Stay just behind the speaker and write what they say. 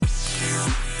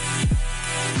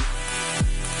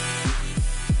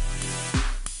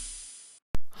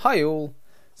Hi all!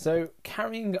 So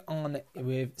carrying on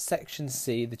with section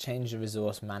C, the change of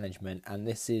resource management, and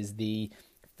this is the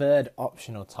third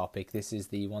optional topic. This is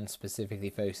the one specifically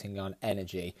focusing on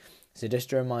energy. So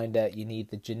just a reminder, you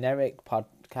need the generic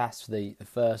podcast for the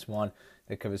first one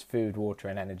that covers food, water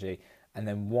and energy, and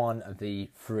then one of the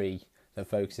three that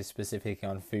focuses specifically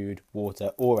on food,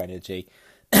 water or energy,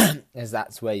 as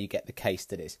that's where you get the case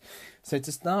studies. So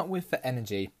to start with, for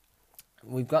energy,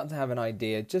 we've got to have an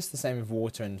idea, just the same with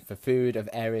water and for food, of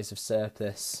areas of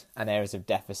surplus and areas of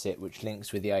deficit, which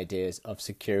links with the ideas of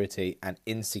security and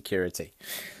insecurity.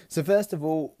 So first of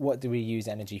all, what do we use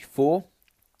energy for?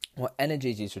 Well,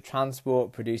 energy is used for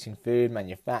transport, producing food,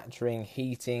 manufacturing,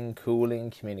 heating,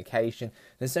 cooling, communication.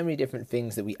 There's so many different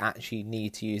things that we actually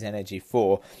need to use energy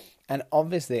for. And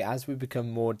obviously, as we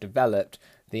become more developed,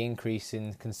 the increase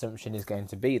in consumption is going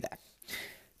to be there.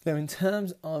 So in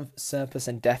terms of surplus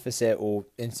and deficit, or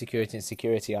insecurity and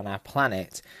security on our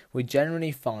planet, we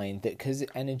generally find that because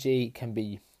energy can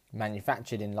be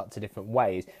manufactured in lots of different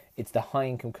ways, it's the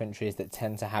high-income countries that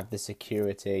tend to have the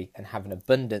security and have an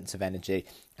abundance of energy,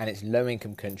 and it's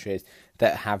low-income countries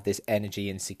that have this energy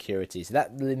insecurity. So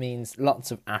that really means lots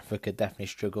of Africa definitely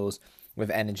struggles with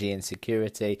energy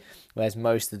insecurity, whereas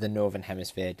most of the Northern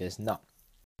Hemisphere does not.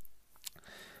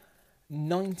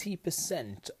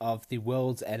 90% of the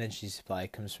world's energy supply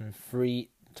comes from three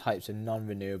types of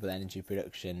non-renewable energy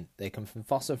production. They come from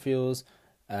fossil fuels,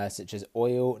 such as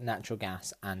oil, natural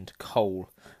gas and coal,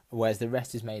 whereas the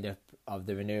rest is made up of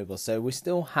the renewables. So we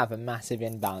still have a massive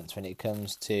imbalance when it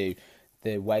comes to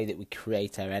the way that we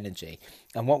create our energy.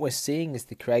 And what we're seeing is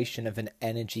the creation of an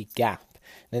energy gap.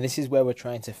 Now, this is where we're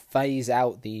trying to phase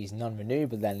out these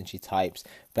non-renewable energy types,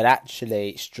 but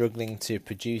actually struggling to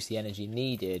produce the energy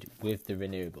needed with the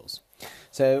renewables.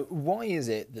 So why is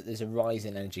it that there's a rise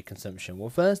in energy consumption? Well,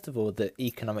 first of all, the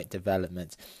economic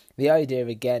development. The idea,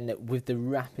 again, that with the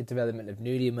rapid development of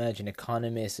newly emerging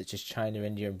economies such as China,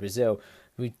 India and Brazil,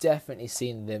 we've definitely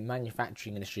seen the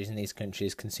manufacturing industries in these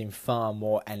countries consume far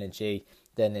more energy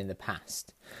than in the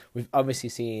past. We've obviously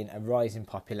seen a rise in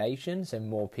population, so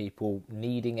more people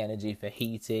needing energy for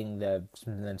heating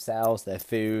themselves, their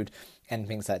food and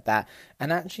things like that.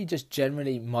 And actually just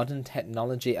generally modern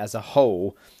technology as a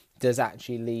whole does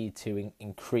actually lead to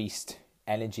increased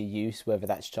energy use, whether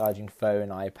that's charging phone,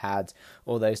 iPads,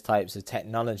 all those types of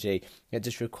technology that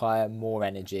just require more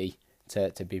energy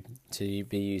to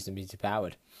be used and be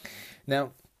powered.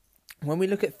 Now, when we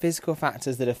look at physical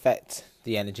factors that affect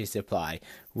the energy supply,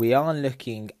 we are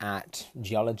looking at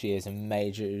geology as a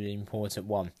major important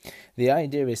one. The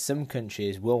idea is some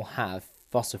countries will have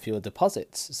fossil fuel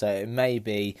deposits, so it may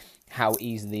be how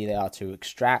easily they are to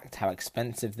extract, how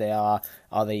expensive they are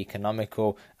they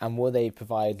economical, and will they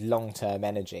provide long-term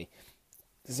energy.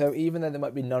 So even though they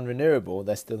might be non-renewable,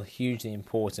 they're still hugely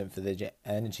important for the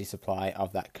energy supply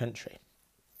of that country.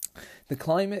 The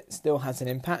climate still has an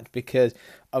impact because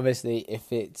obviously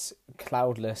if it's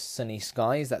cloudless, sunny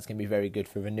skies, that's going to be very good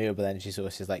for renewable energy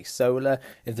sources like solar.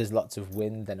 If there's lots of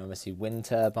wind, then obviously wind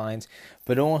turbines.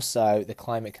 But also the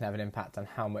climate can have an impact on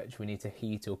how much we need to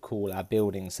heat or cool our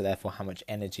buildings, so therefore how much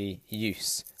energy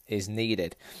use is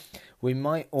needed. We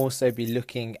might also be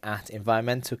looking at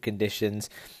environmental conditions,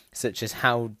 such as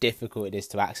how difficult it is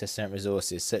to access certain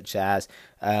resources, such as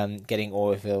getting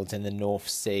oil fields in the North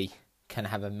Sea can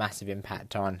have a massive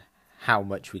impact on how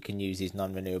much we can use these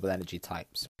non-renewable energy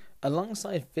types.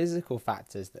 Alongside physical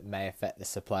factors that may affect the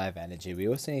supply of energy, we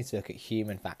also need to look at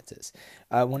human factors.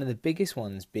 One of the biggest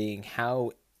ones being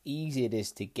how easy it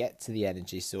is to get to the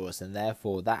energy source, and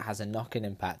therefore that has a knock-on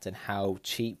impact on how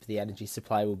cheap the energy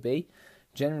supply will be.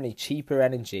 Generally, cheaper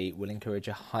energy will encourage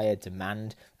a higher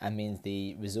demand and means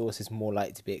the resource is more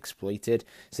likely to be exploited.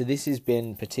 So this has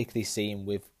been particularly seen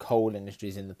with coal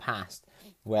industries in the past,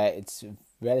 where it's a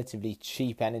relatively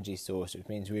cheap energy source, which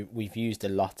means we've used a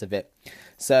lot of it.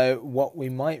 So what we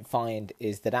might find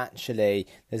is that actually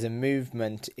there's a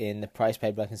movement in the price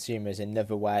paid by consumers,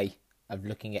 another way of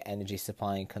looking at energy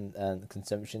supply and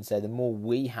consumption. So the more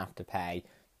we have to pay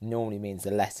normally means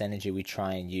the less energy we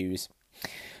try and use.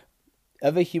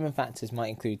 Other human factors might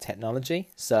include technology,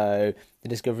 so the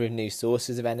discovery of new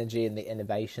sources of energy and the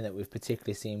innovation that we've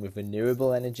particularly seen with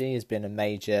renewable energy has been a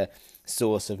major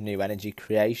source of new energy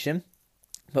creation.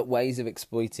 But ways of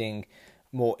exploiting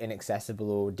more inaccessible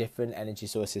or different energy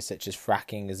sources such as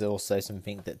fracking is also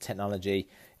something that technology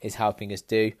is helping us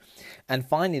do. And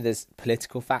finally, there's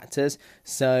political factors.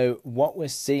 So what we're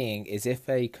seeing is if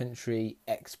a country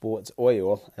exports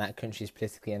oil and that country is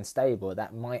politically unstable,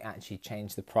 that might actually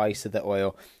change the price of the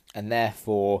oil and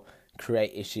therefore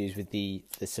create issues with the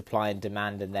supply and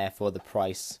demand and therefore the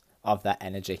price of that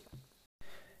energy.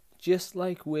 Just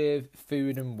like with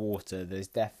food and water, there's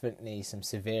definitely some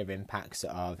severe impacts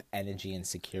of energy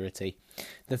insecurity.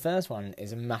 The first one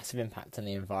is a massive impact on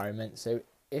the environment. So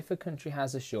if a country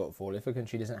has a shortfall, if a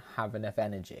country doesn't have enough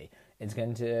energy, it's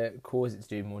going to cause it to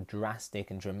do more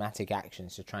drastic and dramatic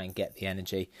actions to try and get the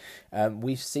energy.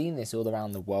 We've seen this all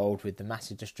around the world with the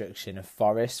massive destruction of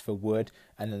forests for wood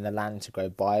and then the land to grow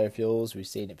biofuels. We've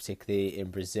seen it particularly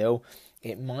in Brazil.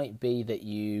 It might be that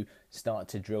you start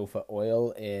to drill for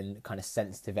oil in kind of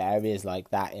sensitive areas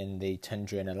like that in the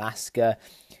tundra in Alaska.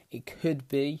 It could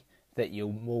be that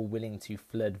you're more willing to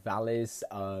flood valleys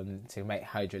to make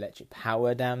hydroelectric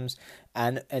power dams,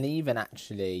 and even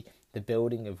actually the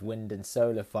building of wind and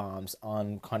solar farms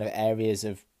on kind of areas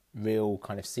of real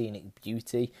kind of scenic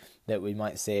beauty that we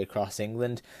might see across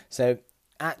England. So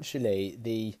actually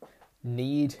the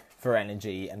need for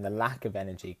energy and the lack of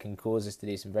energy can cause us to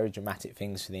do some very dramatic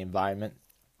things for the environment.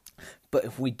 But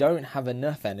if we don't have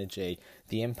enough energy,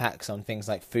 the impacts on things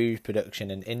like food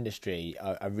production and industry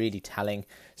are really telling.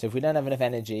 So if we don't have enough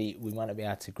energy, we might not be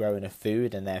able to grow enough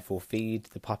food and therefore feed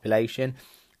the population.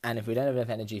 And if we don't have enough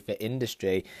energy for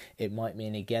industry, it might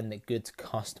mean again that goods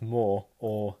cost more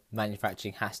or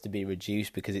manufacturing has to be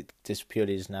reduced because it just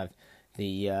purely doesn't have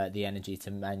the energy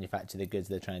to manufacture the goods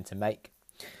they're trying to make.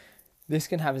 This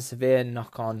can have a severe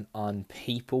knock-on on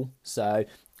people. So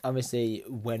obviously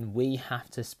when we have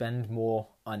to spend more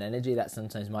on energy, that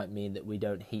sometimes might mean that we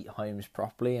don't heat homes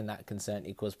properly, and that can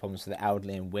certainly cause problems for the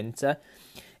elderly in winter.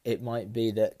 It might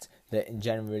be that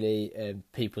generally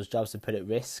people's jobs are put at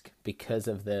risk because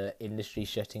of the industry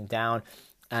shutting down.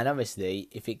 And obviously,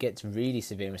 if it gets really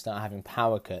severe and we start having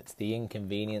power cuts, the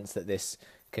inconvenience that this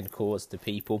can cause to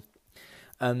people.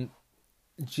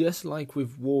 Just like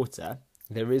with water,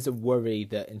 there is a worry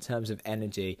that in terms of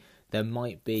energy, there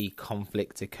might be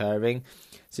conflict occurring.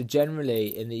 So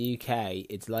generally in the UK,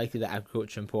 it's likely that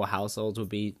agriculture and poor households will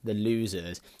be the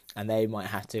losers, and they might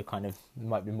have to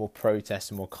might be more protests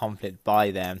and more conflict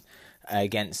by them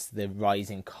against the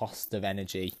rising cost of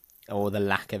energy or the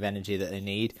lack of energy that they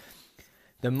need.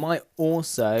 There might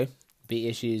also be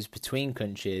issues between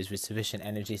countries with sufficient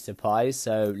energy supplies,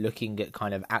 so looking at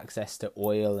kind of access to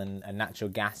oil and natural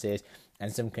gases,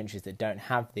 and some countries that don't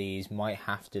have these might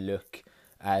have to look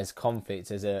as conflicts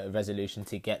as a resolution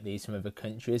to get these from other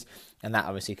countries, and that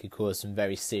obviously could cause some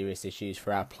very serious issues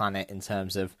for our planet in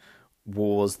terms of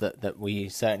wars that we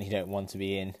certainly don't want to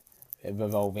be in,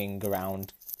 revolving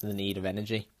around the need of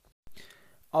energy.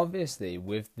 Obviously,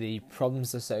 with the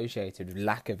problems associated with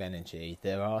lack of energy,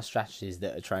 there are strategies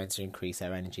that are trying to increase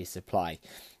our energy supply.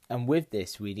 And with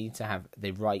this, we need to have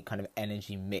the right kind of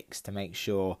energy mix to make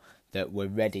sure that we're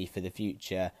ready for the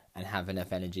future and have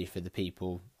enough energy for the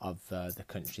people of the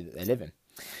country that they live in.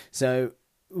 So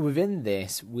within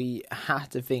this, we have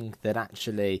to think that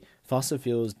actually fossil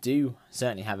fuels do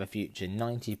certainly have a future.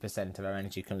 90% of our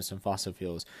energy comes from fossil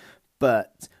fuels.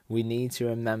 But we need to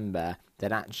remember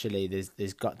that actually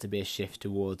there's got to be a shift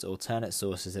towards alternate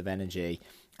sources of energy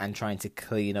and trying to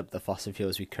clean up the fossil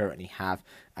fuels we currently have,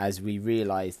 as we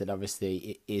realise that obviously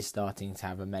it is starting to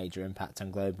have a major impact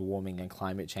on global warming and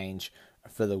climate change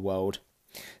for the world.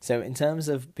 So in terms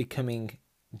of becoming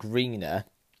greener,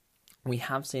 we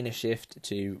have seen a shift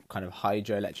to kind of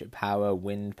hydroelectric power,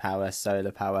 wind power,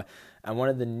 solar power, and one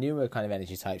of the newer kind of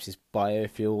energy types is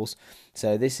biofuels.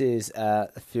 So this is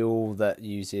a fuel that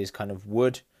uses kind of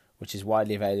wood, which is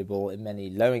widely available in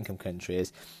many low-income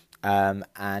countries, and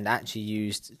actually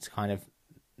used to kind of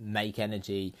make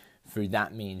energy through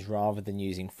that means rather than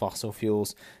using fossil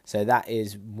fuels. So that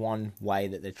is one way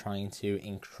that they're trying to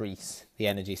increase the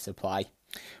energy supply.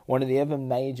 One of the other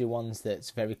major ones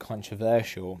that's very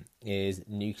controversial is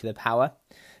nuclear power.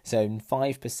 So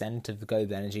 5% of the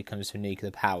global energy comes from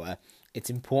nuclear power. It's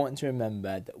important to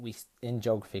remember that we in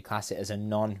geography class it as a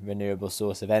non-renewable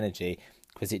source of energy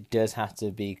because it does have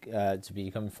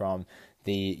to come from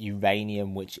the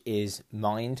uranium which is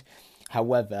mined.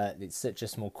 However, it's such a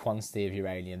small quantity of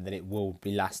uranium that it will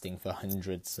be lasting for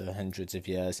hundreds of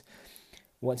years.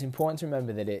 What's important to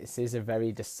remember that it is a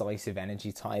very decisive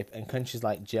energy type, and countries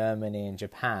like Germany and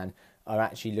Japan are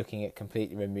actually looking at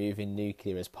completely removing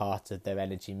nuclear as part of their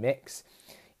energy mix.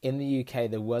 In the UK,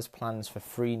 there was plans for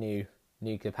 3 new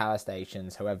nuclear power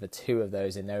stations. However, 2 of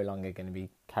those are no longer going to be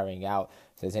carrying out.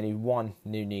 So there's only 1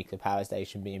 new nuclear power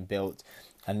station being built,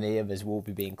 and the others will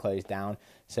be being closed down.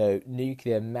 So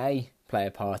nuclear may play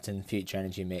a part in the future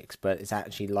energy mix, but it's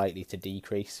actually likely to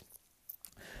decrease.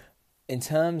 In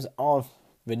terms of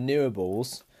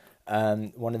renewables,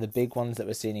 one of the big ones that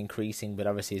we're seeing increasing, but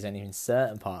obviously is only in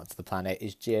certain parts of the planet,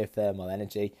 is geothermal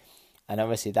energy. And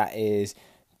obviously that is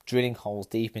drilling holes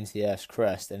deep into the Earth's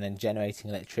crust and then generating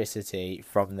electricity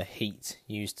from the heat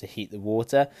used to heat the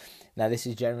water. Now, this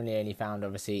is generally only found,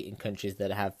 obviously, in countries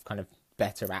that have kind of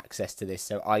better access to this.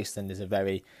 So Iceland is a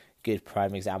very good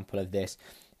prime example of this.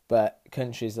 But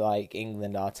countries like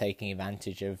England are taking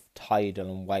advantage of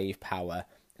tidal and wave power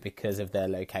because of their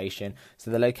location.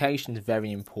 So the location is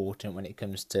very important when it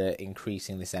comes to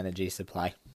increasing this energy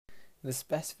supply. The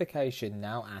specification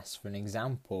now asks for an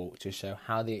example to show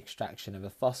how the extraction of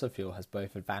a fossil fuel has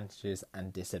both advantages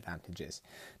and disadvantages.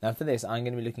 Now for this, I'm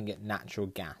going to be looking at natural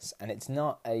gas, and it's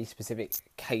not a specific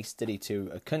case study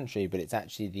to a country, but it's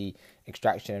actually the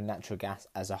extraction of natural gas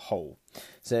as a whole.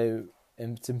 So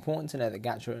it's important to know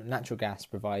that natural gas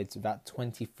provides about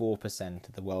 24%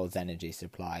 of the world's energy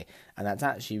supply, and that's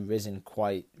actually risen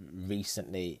quite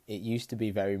recently. It used to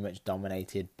be very much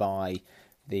dominated by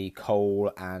the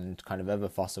coal and kind of other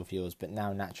fossil fuels, but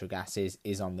now natural gas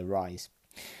is on the rise.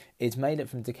 It's made up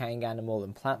from decaying animal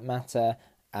and plant matter,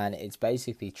 and it's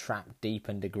basically trapped deep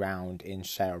underground in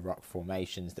shale rock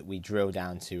formations that we drill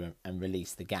down to and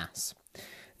release the gas.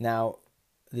 Now,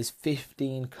 there's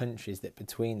 15 countries that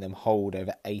between them hold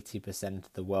over 80%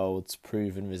 of the world's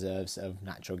proven reserves of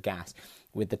natural gas,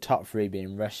 with the top three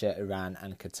being Russia, Iran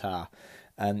and Qatar.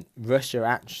 Russia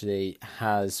actually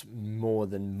has more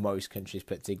than most countries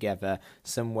put together,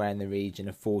 somewhere in the region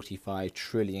of 45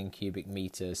 trillion cubic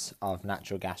meters of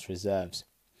natural gas reserves.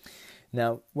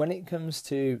 Now, when it comes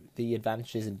to the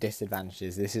advantages and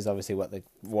disadvantages, this is obviously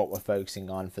what we're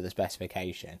focusing on for the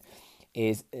specification,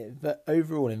 is that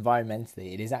overall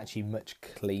environmentally it is actually much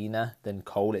cleaner than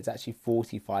coal. It's actually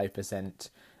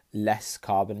 45% less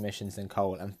carbon emissions than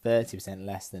coal and 30%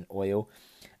 less than oil,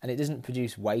 and it doesn't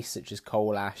produce waste such as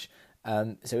coal ash,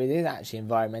 so it is actually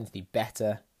environmentally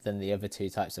better than the other two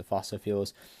types of fossil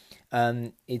fuels.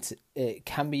 It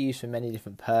can be used for many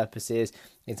different purposes.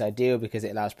 It's ideal because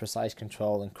it allows precise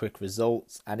control and quick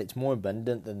results, and it's more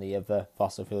abundant than the other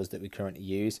fossil fuels that we currently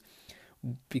use.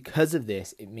 Because of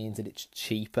this, it means that it's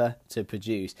cheaper to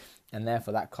produce, and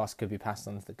therefore that cost could be passed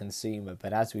on to the consumer.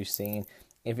 But as we've seen,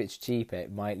 if it's cheaper,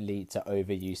 it might lead to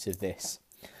overuse of this.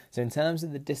 So in terms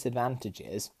of the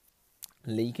disadvantages,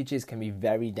 leakages can be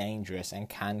very dangerous and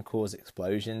can cause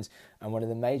explosions. And one of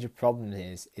the major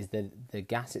problems is that the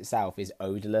gas itself is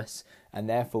odourless, and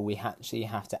therefore we actually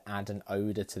have to add an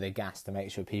odour to the gas to make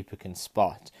sure people can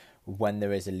spot when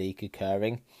there is a leak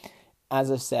occurring.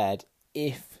 As I've said,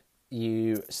 if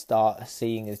you start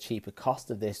seeing a cheaper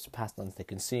cost of this passed on to the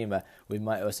consumer, we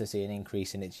might also see an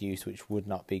increase in its use, which would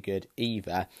not be good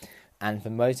either. And for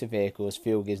motor vehicles,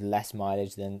 fuel gives less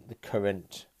mileage than the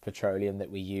current petroleum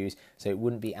that we use, so it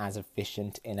wouldn't be as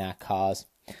efficient in our cars.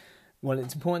 Well,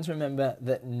 it's important to remember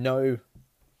that no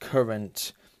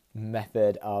current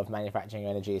method of manufacturing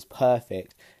energy is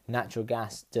perfect. Natural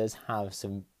gas does have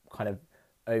some kind of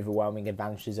overwhelming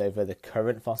advantages over the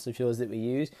current fossil fuels that we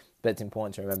use, but it's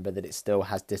important to remember that it still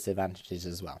has disadvantages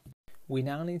as well. We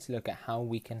now need to look at how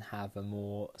we can have a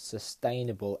more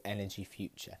sustainable energy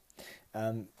future.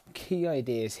 Key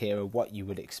ideas here are what you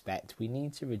would expect. We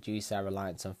need to reduce our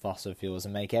reliance on fossil fuels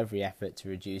and make every effort to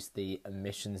reduce the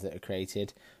emissions that are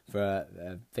created for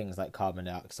things like carbon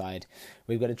dioxide.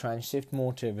 We've got to try and shift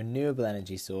more to renewable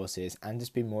energy sources and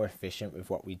just be more efficient with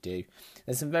what we do.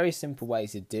 There's some very simple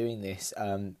ways of doing this.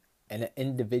 An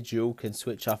individual can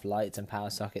switch off lights and power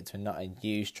sockets when not in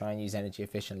use, try and use energy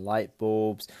efficient light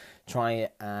bulbs, try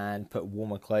and put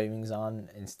warmer clothing on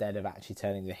instead of actually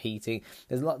turning the heating.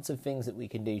 There's lots of things that we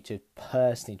can do to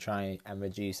personally try and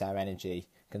reduce our energy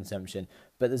consumption,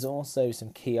 but there's also some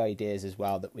key ideas as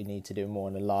well that we need to do more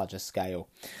on a larger scale.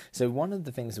 So one of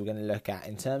the things we're going to look at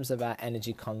in terms of our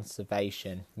energy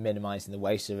conservation, minimizing the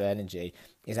waste of energy,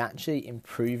 is actually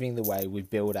improving the way we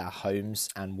build our homes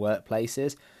and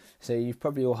workplaces. So you've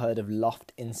probably all heard of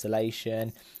loft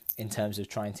insulation in terms of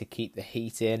trying to keep the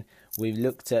heat in. We've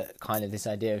looked at kind of this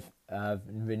idea of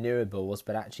renewables,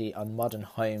 but actually on modern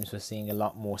homes we're seeing a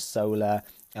lot more solar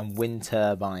and wind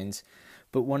turbines.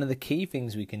 But one of the key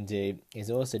things we can do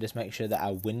is also just make sure that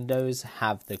our windows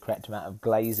have the correct amount of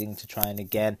glazing to try and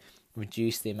again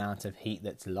reduce the amount of heat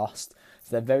that's lost. So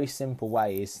they're very simple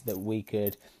ways that we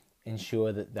could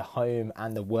ensure that the home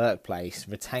and the workplace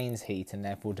retains heat and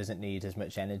therefore doesn't need as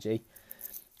much energy.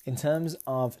 In terms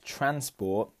of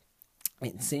transport,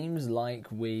 it seems like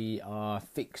we are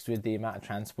fixed with the amount of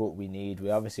transport we need. We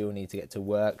obviously all need to get to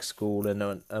work, school and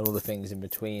all the things in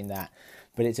between that.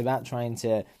 But it's about trying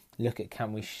to look at,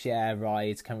 can we share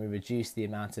rides? Can we reduce the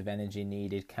amount of energy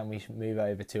needed? Can we move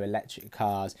over to electric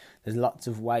cars? There's lots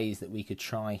of ways that we could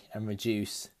try and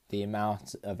reduce the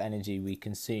amount of energy we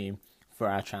consume for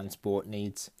our transport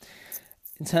needs.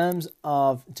 In terms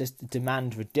of just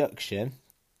demand reduction,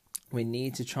 we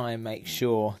need to try and make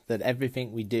sure that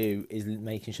everything we do is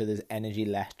making sure there's energy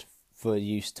left for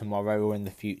use tomorrow or in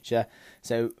the future.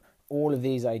 So all of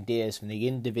these ideas, from the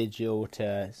individual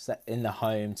to in the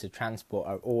home to transport,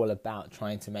 are all about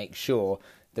trying to make sure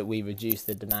that we reduce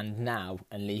the demand now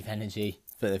and leave energy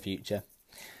for the future.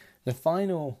 The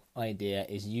final idea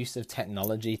is use of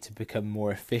technology to become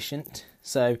more efficient.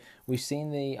 So we've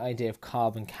seen the idea of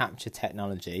carbon capture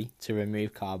technology to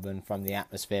remove carbon from the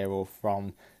atmosphere or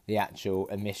from the actual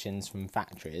emissions from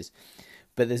factories.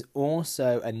 But there's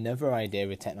also another idea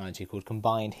with technology called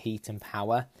combined heat and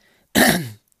power.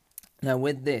 Now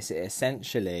with this, it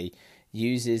essentially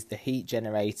uses the heat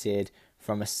generated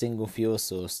from a single fuel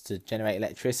source to generate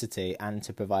electricity and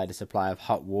to provide a supply of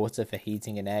hot water for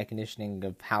heating and air conditioning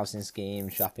of housing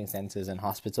schemes, shopping centres and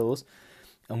hospitals.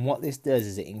 And what this does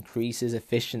is it increases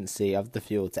efficiency of the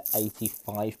fuel to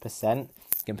 85%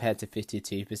 compared to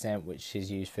 52%, which is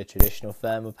used for traditional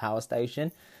thermal power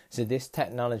station. So this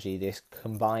technology, this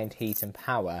combined heat and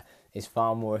power, is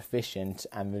far more efficient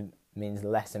and means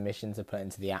less emissions are put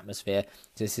into the atmosphere.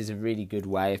 So this is a really good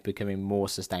way of becoming more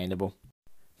sustainable.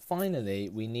 Finally,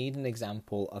 we need an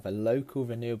example of a local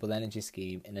renewable energy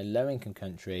scheme in a low-income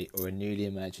country or a newly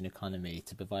emerging economy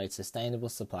to provide sustainable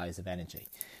supplies of energy.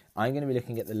 I'm going to be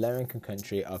looking at the low-income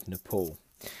country of Nepal.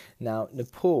 Now,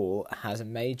 Nepal has a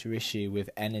major issue with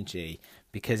energy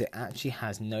because it actually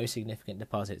has no significant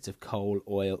deposits of coal,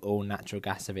 oil or natural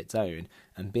gas of its own,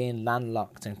 and being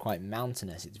landlocked and quite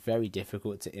mountainous, it's very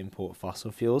difficult to import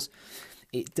fossil fuels.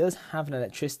 It does have an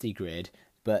electricity grid,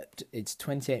 but its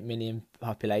 28 million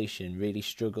population really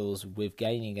struggles with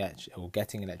getting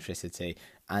electricity,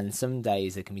 and some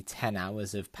days there can be 10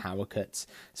 hours of power cuts,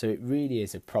 so it really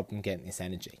is a problem getting this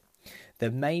energy.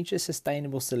 The major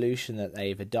sustainable solution that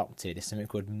they've adopted is something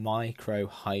called micro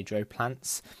hydro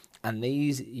plants, and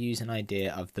these use an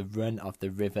idea of the run of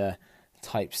the river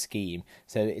type scheme.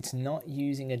 So it's not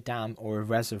using a dam or a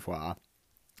reservoir,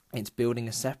 it's building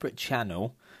a separate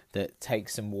channel that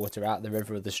takes some water out of the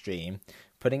river or the stream,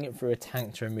 putting it through a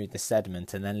tank to remove the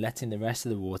sediment, and then letting the rest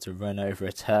of the water run over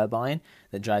a turbine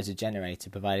that drives a generator,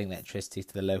 providing electricity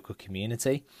to the local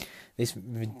community. This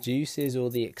reduces all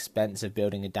the expense of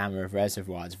building a dam or a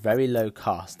reservoir. It's very low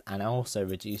cost and also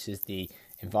reduces the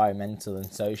environmental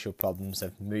and social problems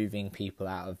of moving people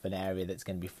out of an area that's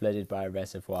going to be flooded by a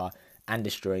reservoir and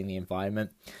destroying the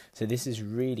environment. So this is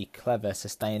really clever,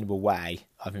 sustainable way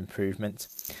of improvement.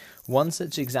 One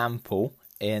such example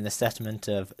in the settlement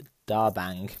of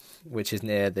Darbang, which is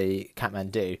near the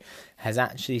Kathmandu, has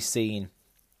actually seen,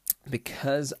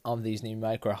 because of these new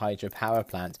micro hydro power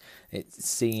plants, it's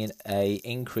seen a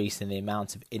increase in the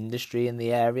amount of industry in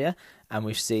the area, and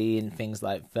we've seen things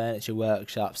like furniture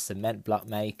workshops, cement block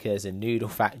makers, a noodle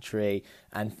factory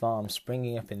and farms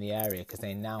springing up in the area because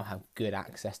they now have good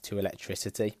access to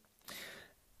electricity.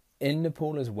 In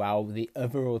Nepal as well, the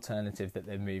other alternative that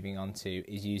they're moving on to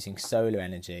is using solar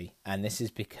energy, and this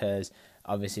is because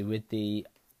obviously with the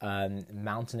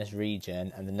mountainous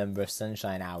region and the number of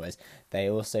sunshine hours, they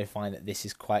also find that this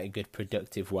is quite a good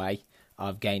productive way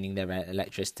of gaining their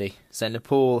electricity. So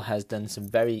Nepal has done some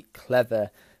very clever,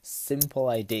 simple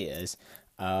ideas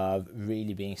of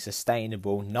really being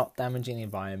sustainable, not damaging the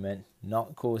environment,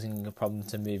 not causing a problem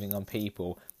to moving on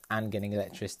people, and getting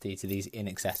electricity to these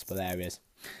inaccessible areas.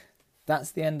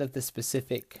 That's the end of the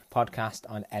specific podcast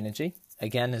on energy.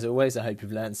 Again, as always, I hope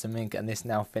you've learned something, and this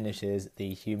now finishes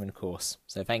the human course.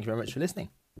 So thank you very much for listening.